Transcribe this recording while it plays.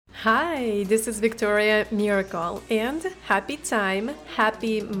Hi, this is Victoria Miracle and Happy Time,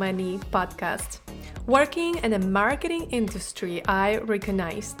 Happy Money podcast. Working in the marketing industry, I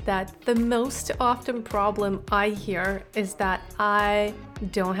recognize that the most often problem I hear is that I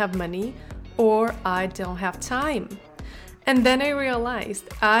don't have money or I don't have time. And then I realized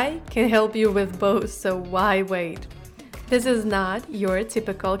I can help you with both, so why wait? This is not your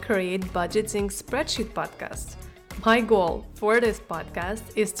typical create budgeting spreadsheet podcast. My goal for this podcast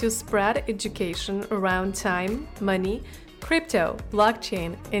is to spread education around time, money, crypto,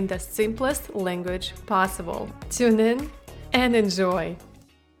 blockchain in the simplest language possible. Tune in and enjoy.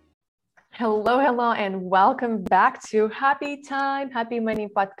 Hello, and welcome back to Happy Time, Happy Money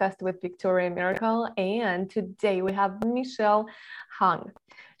podcast with Victoria Miracle. And today we have Michelle Hung.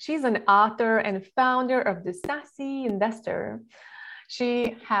 She's an author and founder of The Sassy Investor.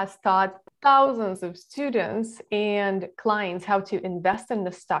 She has taught thousands of students and clients how to invest in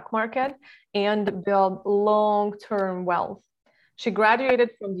the stock market and build long-term wealth. She graduated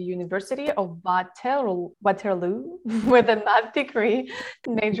from the University of Waterloo with a math degree,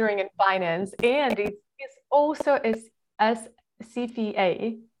 majoring in finance, and is also a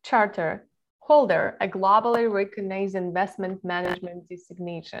CPA charter holder, a globally recognized investment management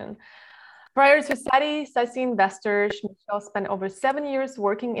designation. Prior to Sassy Investor, Michelle spent over 7 years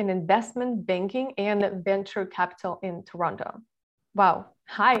working in investment banking and venture capital in Toronto. Wow.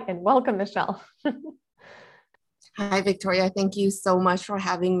 Hi, and welcome, Michelle. Hi, Victoria. Thank you so much for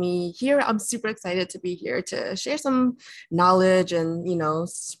having me here. I'm super excited to be here to share some knowledge and,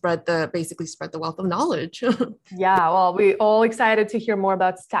 spread the wealth of knowledge. Yeah, well, we're all excited to hear more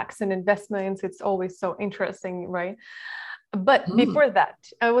about stocks and investments. It's always so interesting, right? But before that,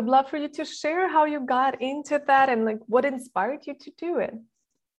 I would love for you to share how you got into that and what inspired you to do it.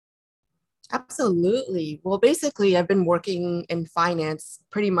 Absolutely. Well, basically, I've been working in finance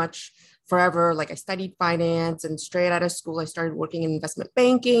pretty much forever. I studied finance, and straight out of school, I started working in investment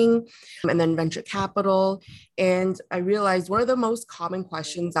banking and then venture capital. And I realized one of the most common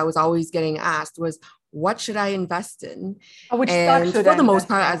questions I was always getting asked was, what should I invest in? Which stock should for the most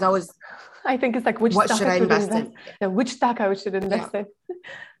part, as I was, I think it's which what stock should I invest in? Yeah, which stock I should invest in.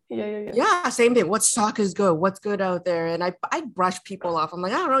 Yeah, same thing. What stock is good? What's good out there? And I brush people off. I'm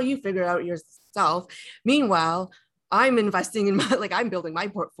like, I don't know, you figure it out yourself. Meanwhile, I'm investing in I'm building my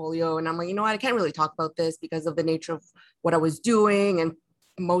portfolio. And I'm like, you know what? I can't really talk about this because of the nature of what I was doing and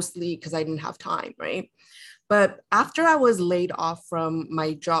mostly because I didn't have time, right? But after I was laid off from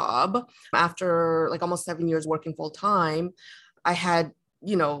my job, after almost 7 years working full time, I had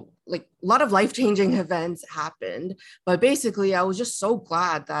a lot of life-changing events happened. But basically, I was just so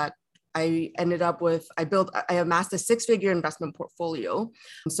glad that I amassed a 6-figure investment portfolio.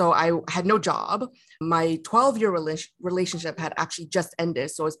 So I had no job. My 12-year relationship had actually just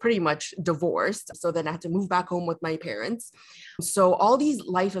ended. So I was pretty much divorced. So then I had to move back home with my parents. So all these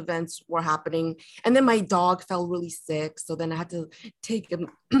life events were happening. And then my dog fell really sick. So then I had to take him,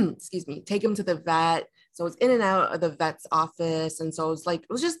 take him to the vet. So I was in and out of the vet's office. And so it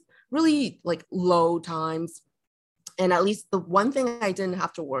was just really low times. And at least the one thing I didn't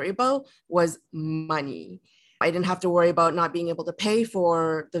have to worry about was money. I didn't have to worry about not being able to pay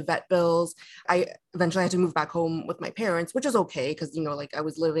for the vet bills. I eventually had to move back home with my parents, which is okay because, I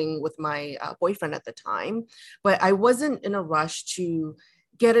was living with my boyfriend at the time. But I wasn't in a rush to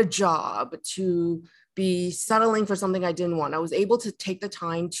get a job, to be settling for something I didn't want. I was able to take the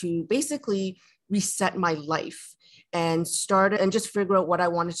time to basically reset my life and start and just figure out what I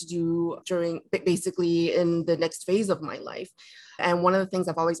wanted to do basically in the next phase of my life. And one of the things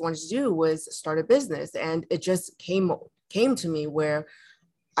I've always wanted to do was start a business. And it just came to me where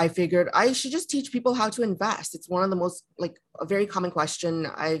I figured I should just teach people how to invest. It's one of the most a very common question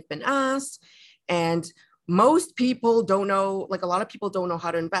I've been asked. And most people don't know, a lot of people don't know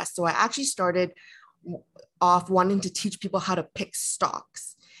how to invest. So I actually started off wanting to teach people how to pick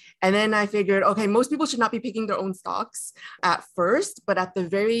stocks. And then I figured, okay, most people should not be picking their own stocks at first, but at the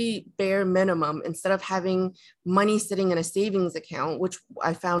very bare minimum, instead of having money sitting in a savings account, which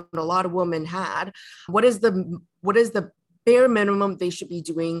I found a lot of women had, what is the bare minimum they should be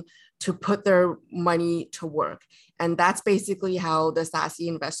doing to put their money to work? And that's basically how the Sassy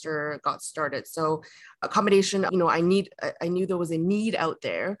Investor got started. So a combination, I knew there was a need out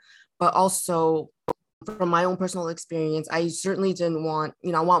there, but also from my own personal experience, I certainly didn't want,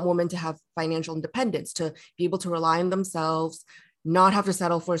 I want women to have financial independence, to be able to rely on themselves, not have to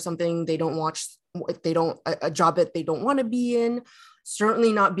settle for something they don't want, a job that they don't want to be in,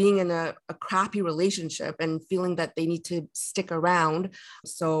 certainly not being in a crappy relationship and feeling that they need to stick around.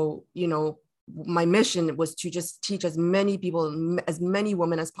 So, my mission was to just teach as many people, as many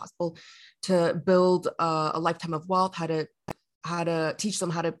women as possible, to build a lifetime of wealth, how to teach them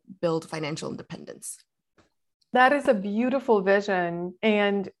how to build financial independence. That is a beautiful vision.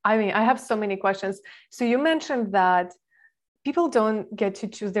 And I mean, I have so many questions. So you mentioned that people don't get to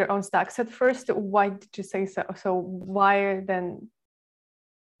choose their own stocks at first. Why did you say so? So why then?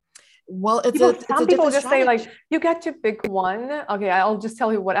 Well, it's some people just strategy. say like, you get to pick one. Okay, I'll just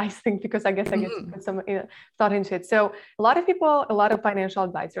tell you what I think, because I guess I get to put some thought into it. So a lot of people, a lot of financial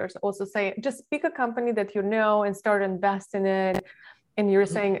advisors also say, just pick a company that you know and start investing in it. And you're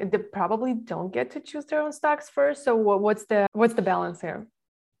saying they probably don't get to choose their own stocks first. So what's the balance here?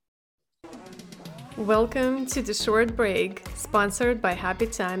 Welcome to The Short Break, sponsored by Happy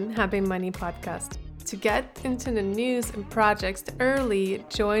Time, Happy Money podcast. To get into the news and projects early,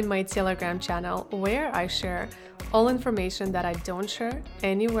 join my Telegram channel, where I share all information that I don't share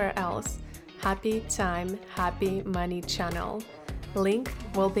anywhere else. Happy Time, Happy Money channel. Link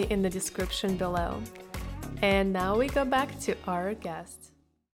will be in the description below. And now we go back to our guest.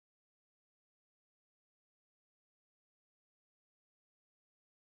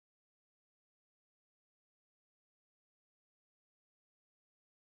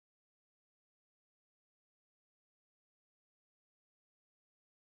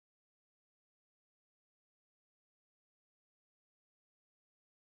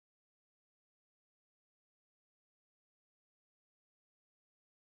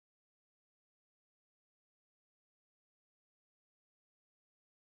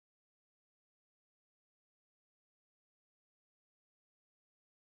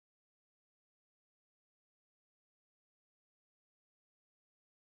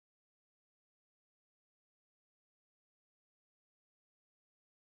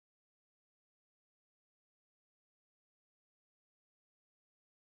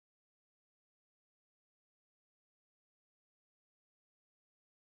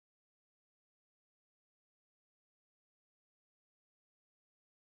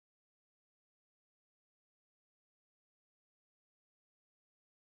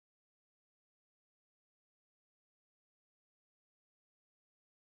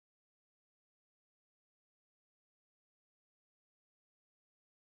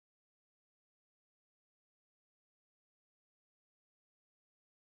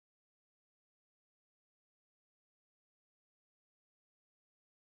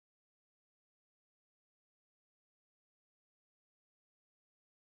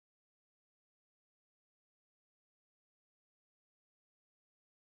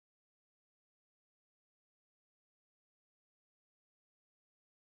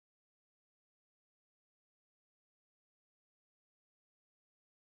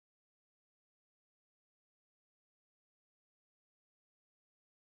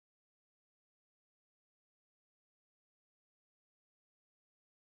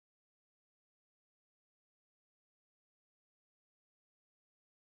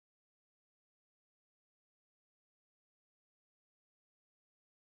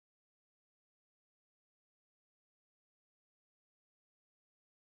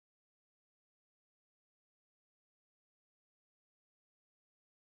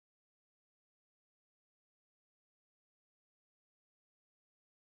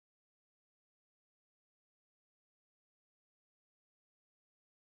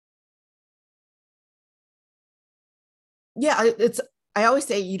 Yeah, I always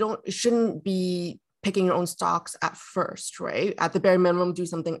say you shouldn't be picking your own stocks at first, right? At the bare minimum, do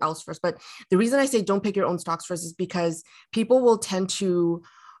something else first. But the reason I say don't pick your own stocks first is because people will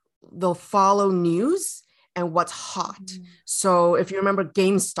they'll follow news and what's hot. So if you remember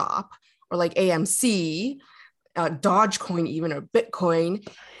GameStop or like AMC, Dogecoin even, or Bitcoin,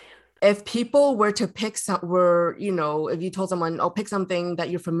 if people were to pick if you told someone, oh, pick something that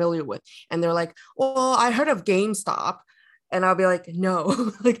you're familiar with, and they're like, well, I heard of GameStop, and I'll be like,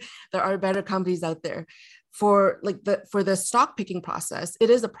 no, like there are better companies out there. For the stock picking process, it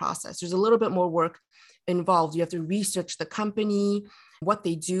is a process. There's a little bit more work involved. You have to research the company, what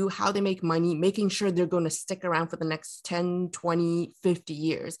they do, how they make money, making sure they're going to stick around for the next 10, 20, 50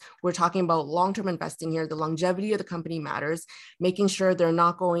 years. We're talking about long-term investing here. The longevity of the company matters, making sure they're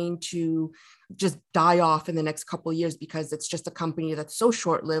not going to just die off in the next couple of years because it's just a company that's so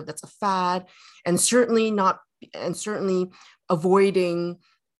short-lived, that's a fad, and certainly avoiding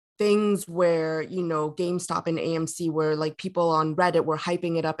things where, GameStop and AMC, where like people on Reddit were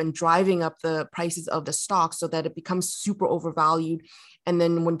hyping it up and driving up the prices of the stock so that it becomes super overvalued. And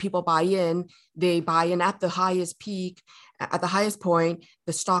then when people buy in, they buy in at the highest peak, at the highest point,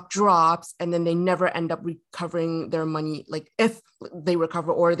 the stock drops, and then they never end up recovering their money. Like if they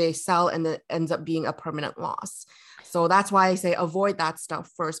recover, or they sell and it ends up being a permanent loss. So that's why I say avoid that stuff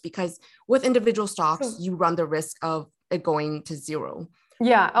first, because with individual stocks, you run the risk of it going to zero.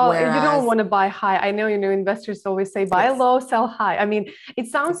 Yeah. Oh, you don't want to buy high. I know, investors always say buy low, sell high. I mean, it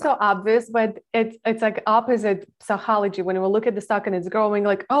sounds so obvious, but it's like opposite psychology. When we look at the stock and it's growing,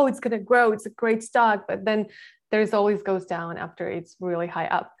 like, oh, it's going to grow. It's a great stock. But then there's always goes down after it's really high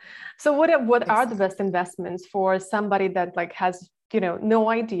up. So what are the best investments for somebody that like has, no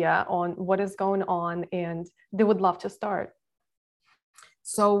idea on what is going on and they would love to start?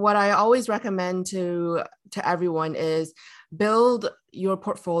 So what I always recommend to everyone is build your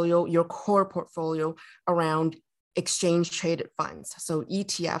portfolio, your core portfolio, around exchange traded funds. So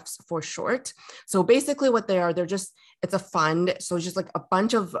ETFs for short. So basically what they are, it's a fund. So it's just like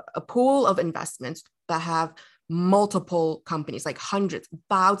a pool of investments that have multiple companies, like hundreds,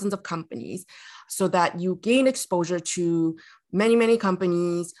 thousands of companies, so that you gain exposure to many, many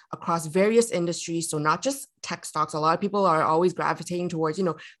companies across various industries. So not just tech stocks. A lot of people are always gravitating towards,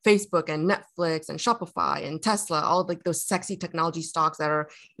 Facebook and Netflix and Shopify and Tesla, all like those sexy technology stocks that are,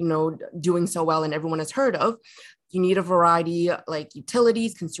 doing so well and everyone has heard of. You need a variety like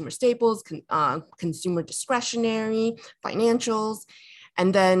utilities, consumer staples, consumer discretionary, financials.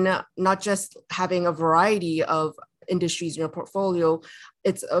 And then not just having a variety of industries in your portfolio,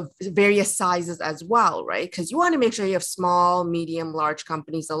 it's of various sizes as well, right? Because you want to make sure you have small, medium, large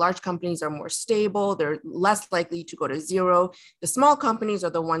companies. The large companies are more stable. They're less likely to go to zero. The small companies are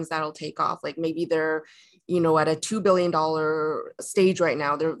the ones that'll take off. Like maybe they're, at a $2 billion stage right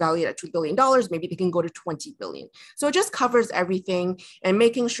now, they're valued at $2 billion. Maybe they can go to 20 billion. So it just covers everything and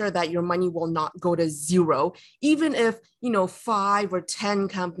making sure that your money will not go to zero. Even if, 5 or 10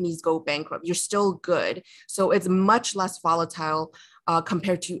 companies go bankrupt, you're still good. So it's much less volatile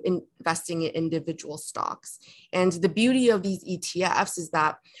compared to investing in individual stocks. And the beauty of these ETFs is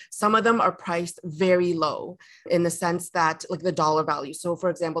that some of them are priced very low in the sense that like the dollar value. So for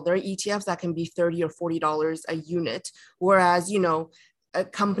example, there are ETFs that can be $30 or $40 a unit, whereas, a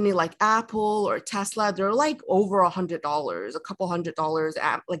company like Apple or Tesla, they're like over $100, a couple $100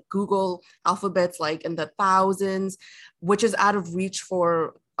 at like Google, Alphabet's like in the thousands, which is out of reach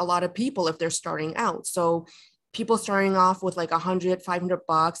for a lot of people if they're starting out. So people starting off with like $100,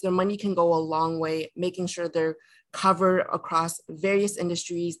 $500, their money can go a long way, making sure they're covered across various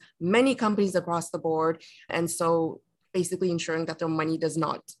industries, many companies across the board. And so basically ensuring that their money does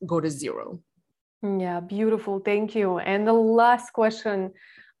not go to zero. Yeah, beautiful. Thank you. And the last question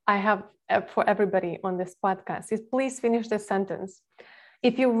I have for everybody on this podcast is please finish this sentence.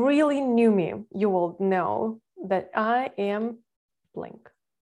 If you really knew me, you will know that I am blank.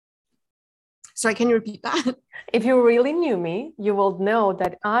 Sorry, can you repeat that? If you really knew me, you will know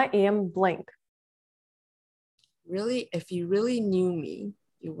that I am blank. Really, if you really knew me,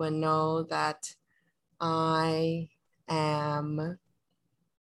 you would know that I am,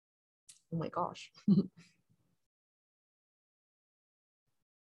 oh my gosh.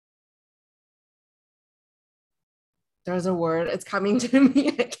 There's a word, it's coming to me.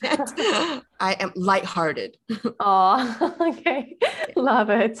 I can't. I am lighthearted. Oh, okay.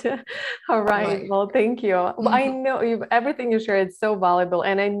 Love it. All right. Well, thank you. I know everything you shared is so valuable.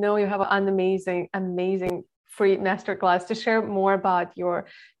 And I know you have an amazing, amazing free masterclass to share more about your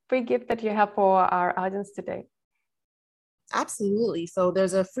free gift that you have for our audience today. Absolutely. So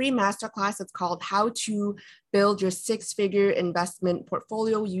there's a free masterclass. It's called How to Build Your Six-Figure Investment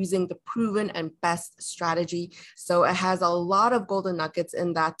Portfolio Using the Proven and Best Strategy. So it has a lot of golden nuggets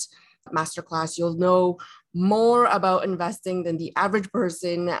in that masterclass. You'll know more about investing than the average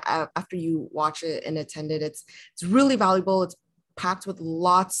person after you watch it and attend it. It's really valuable. It's packed with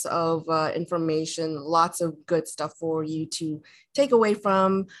lots of information, lots of good stuff for you to take away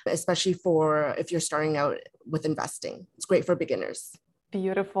from, especially for if you're starting out with investing. It's great for beginners.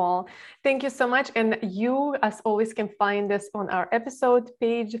 Beautiful. Thank you so much. And you, as always, can find this on our episode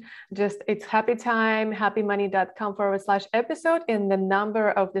page. It's happymoney.com/episode and the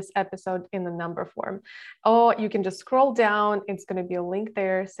number of this episode in the number form. Or you can just scroll down. It's going to be a link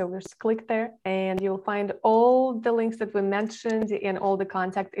there. So just click there and you'll find all the links that we mentioned and all the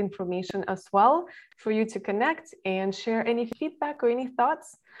contact information as well for you to connect and share any feedback or any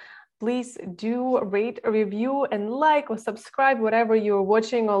thoughts. Please do rate, review, and like or subscribe, whatever you're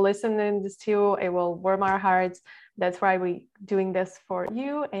watching or listening this to. It will warm our hearts. That's why we're doing this for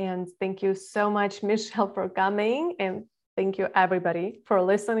you. And thank you so much, Michelle, for coming. And thank you, everybody, for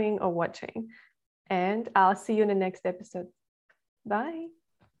listening or watching. And I'll see you in the next episode. Bye.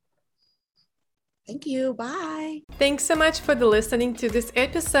 Thank you. Bye. Thanks so much for listening to this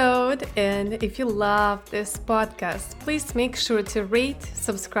episode. And if you love this podcast, please make sure to rate,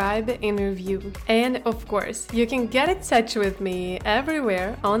 subscribe, and review. And of course, you can get in touch with me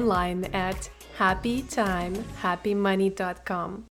everywhere online at happytimehappymoney.com.